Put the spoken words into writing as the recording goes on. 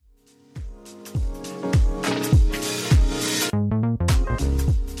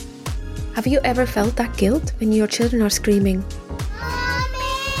Have you ever felt that guilt when your children are screaming, "Mommy!"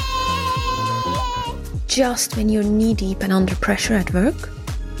 just when you're knee-deep and under pressure at work?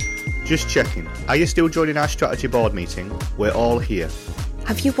 Just checking. Are you still joining our strategy board meeting? We're all here.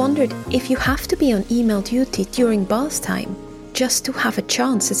 Have you wondered if you have to be on email duty during bath time just to have a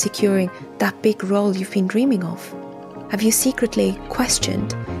chance at securing that big role you've been dreaming of? Have you secretly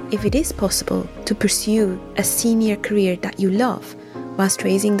questioned if it is possible to pursue a senior career that you love whilst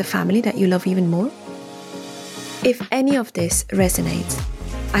raising the family that you love even more? If any of this resonates,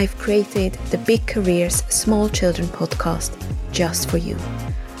 I've created the Big Careers Small Children podcast just for you.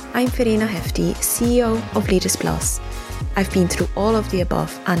 I'm Verena Hefti, CEO of Leaders Plus. I've been through all of the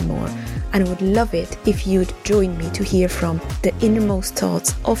above and more, and I would love it if you'd join me to hear from the innermost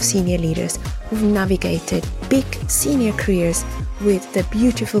thoughts of senior leaders who've navigated big senior careers with the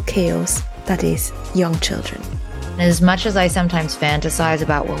beautiful chaos that is young children. As much as I sometimes fantasize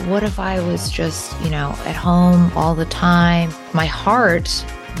about, well, what if I was just, at home all the time? My heart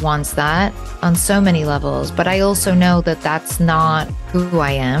wants that on so many levels, but I also know that that's not who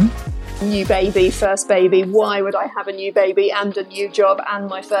I am. New baby, first baby. Why would I have a new baby and a new job and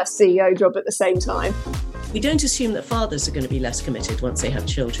my first CEO job at the same time? We don't assume that fathers are going to be less committed once they have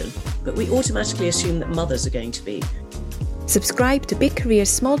children, but we automatically assume that mothers are going to be. Subscribe to Big Careers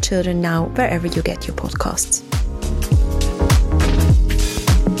Small Children now wherever you get your podcasts.